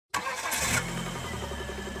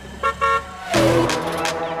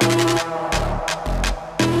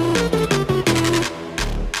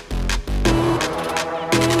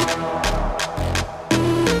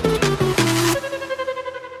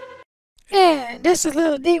everyone. This is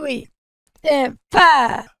Lil Dee Wee. In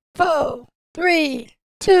 5, 4, 3,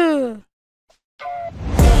 2.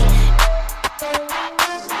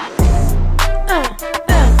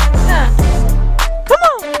 Come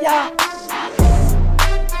on, y'all.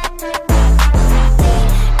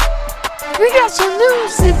 We got some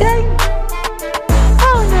news today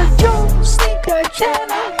on the JoeSneaker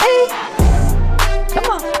channel. Hey, come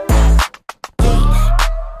on.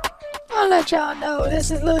 I'll let y'all know this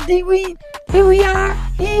is Lil Dee Wee. Here we are,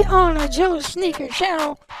 here on the JoeSneaker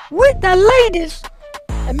channel with the latest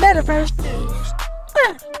Metaverse news.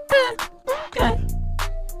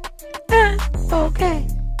 Okay.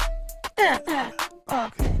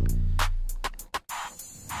 Okay.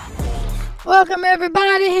 Welcome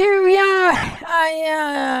everybody, here we are. I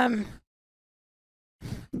am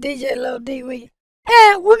DJ Lil Dee Wee.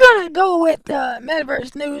 And we're gonna go with the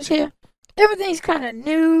Metaverse news here. Everything's kind of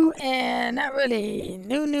new and not really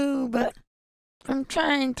new, but I'm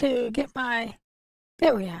trying to get my,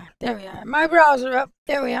 there we are, my browser up,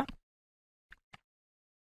 there we are.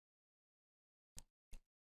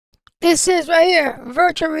 It says right here,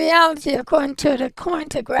 virtual reality, according to the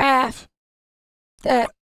Cointograph, that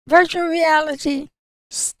virtual reality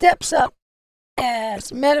steps up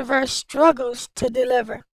as Metaverse struggles to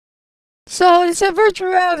deliver. So it said virtual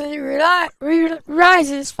reality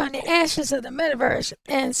rises from the ashes of the Metaverse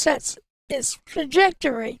and sets its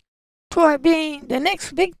trajectory toward being the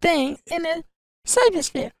next big thing in the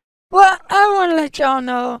cybersphere. Well, I want to let y'all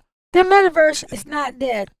know the Metaverse is not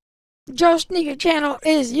dead. JoeSneaker channel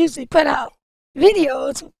is usually put out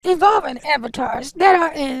videos involving avatars that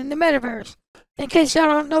are in the Metaverse. In case y'all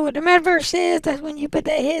don't know what the Metaverse is, that's when you put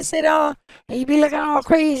that headset on and you be looking all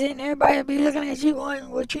crazy and everybody will be looking at you going,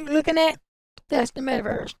 what you looking at? That's the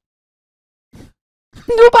Metaverse.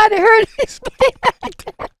 Nobody heard me explain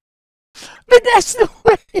that. But that's the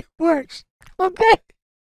way it works. Okay?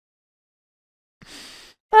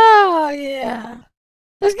 Oh, yeah.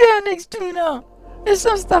 Let's get our next tune on. There's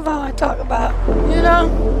some stuff I want to talk about, you know?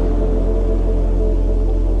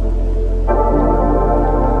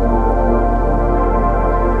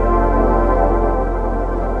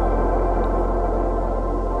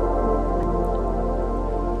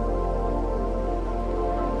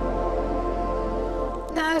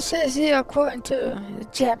 Now it says here, according to the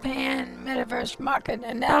Japan Metaverse Market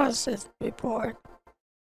Analysis Report,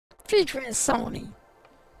 featuring Sony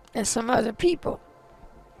and some other people,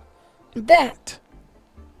 that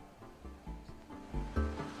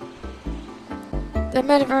the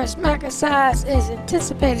Metaverse market size is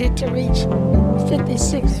anticipated to reach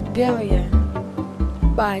 56 billion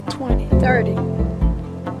by 2030.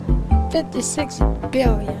 56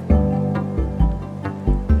 billion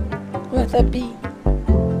with a B.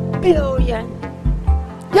 Billion.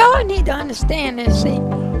 Y'all need to understand this, see?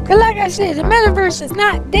 Because like I said, the Metaverse is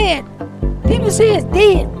not dead. People say it's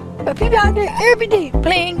dead. But people out there every day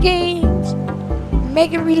playing games,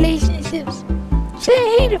 making relationships,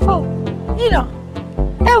 saying hey to folk. You know,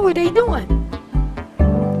 that's what they doing.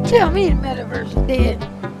 Tell me the Metaverse is dead.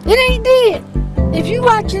 It ain't dead. If you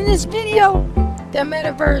watching this video, the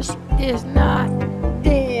Metaverse is not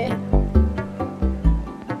dead.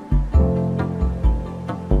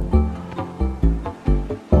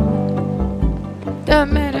 The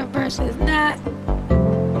Metaverse is not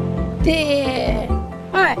dead.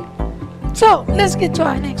 Alright, so let's get to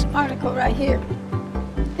our next article right here.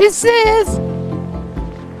 It says,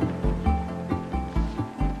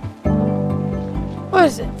 what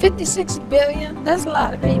is it, 56 billion? That's a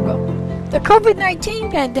lot of people. The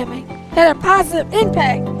COVID-19 pandemic had a positive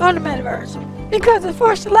impact on the Metaverse because it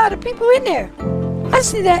forced a lot of people in there. I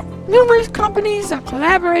see that numerous companies are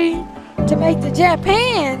collaborating to make the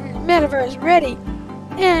Japan Metaverse ready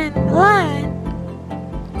in line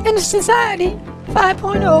in the Society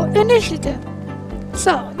 5.0 initiative.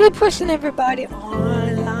 So they're pushing everybody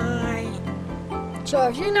online. So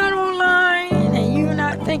if you're not online and you're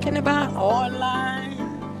not thinking about online,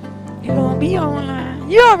 you're gonna be online.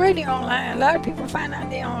 You're already online. A lot of people find out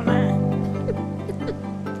they're online.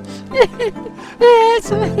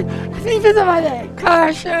 Even about that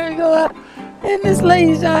car sure go up, and this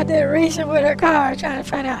lady's out there racing with her car trying to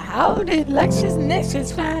find out how did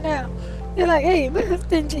LexisNexis find out. They're like, hey, we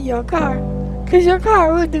hooked into your car. Because your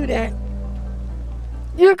car will do that.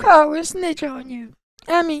 Your car will snitch on you.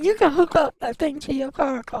 I mean, you can hook up a thing to your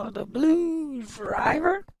car called the Blue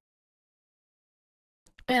Driver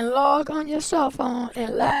and log on your cell phone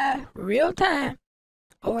and live real time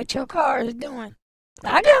of what your car is doing.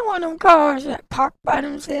 I got one of them cars that park by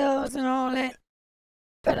themselves and all that,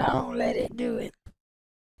 but I don't let it do it.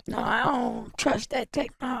 No, I don't trust that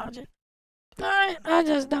technology. Alright, I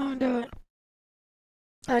just don't do it.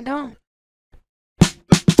 I don't.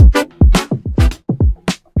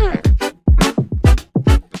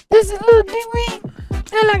 This is Lil Dee Wee.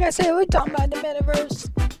 And like I said, we're talking about the metaverse.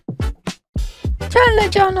 Trying to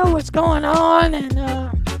let y'all know what's going on, and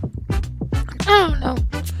I don't know.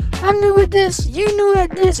 I'm new at this, you new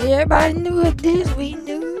at this, everybody new at this, we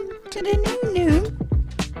new to the new.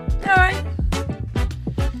 Alright.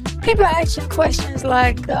 People asking questions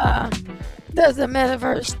like, does the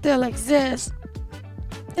metaverse still exist?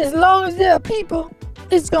 As long as there are people,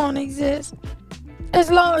 it's gonna exist. As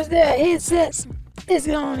long as there are headsets, it's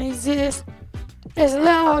gonna exist. As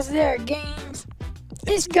long as there are games,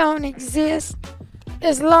 it's gonna exist.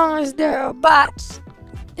 As long as there are bots,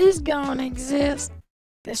 it's gonna exist.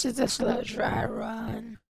 This is a slow dry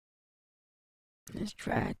run. Let's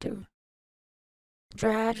try to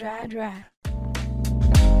dry.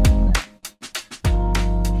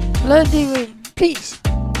 Lil Dee Wee, peace.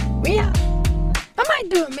 We out. I might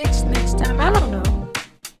do a mix next time. I don't know.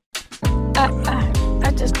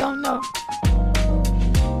 I just don't know.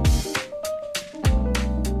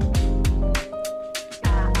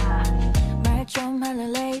 좀 할래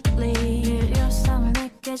lately 일상을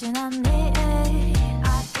느끼진 않니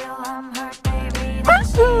I feel I'm hurt baby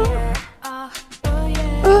this year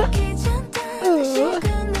귀찮다는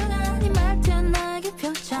시간은 아니 말투는 나의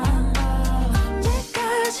표정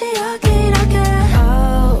언제까지 여기라게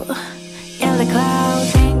Yellow cloud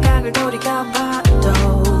생각을 돌이켜봐도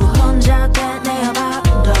혼자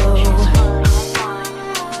되뇌어봐도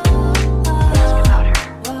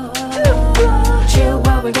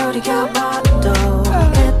추억을 돌이켜봐도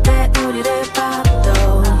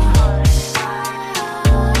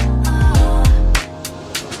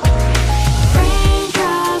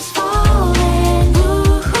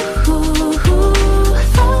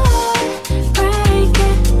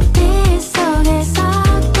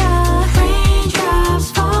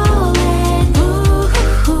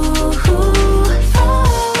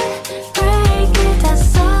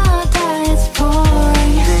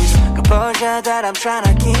that I'm trying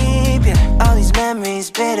to keep, yeah. All these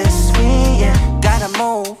memories bittersweet, yeah. Gotta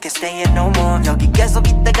move, can't stay here no more. 여기 계속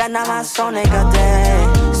있다가 나만 손해가 돼.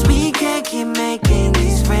 Cause we can't keep making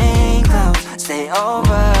these rain clouds stay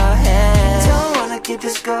overhead. Don't wanna keep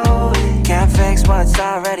this going. Can't fix what's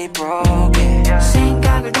already broken.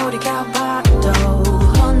 생각을 돌이켜봐도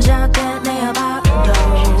혼자 되뇌어봐도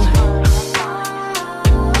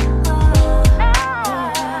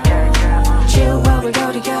추억을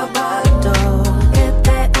돌이켜봐도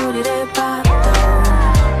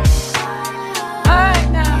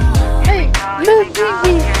Lil Dee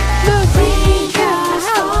Wee, Lil Dee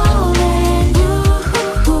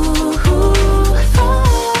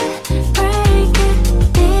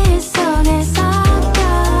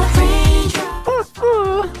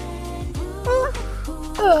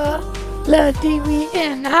Wee in the house. Lil Dee Wee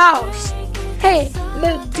in the house. Hey,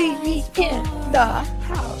 Lil Dee Wee in the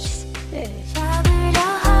house. Hey.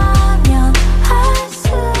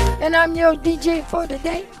 And I'm your DJ for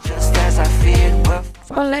today. Just as I feel,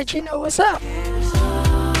 I'll let you know what's up.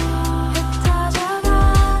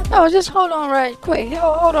 Oh, just hold on right quick.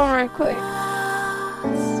 Hold on right quick.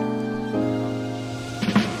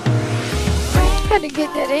 Had to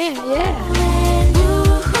get that in, yeah.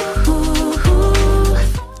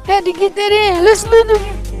 Had to get that in. Listen,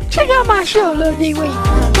 check out my show, Lil Dee Wee.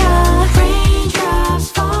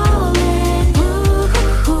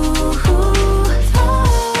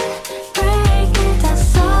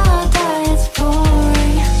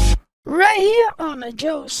 Right here on the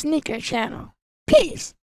JoeSneaker channel.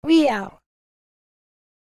 Peace. We out.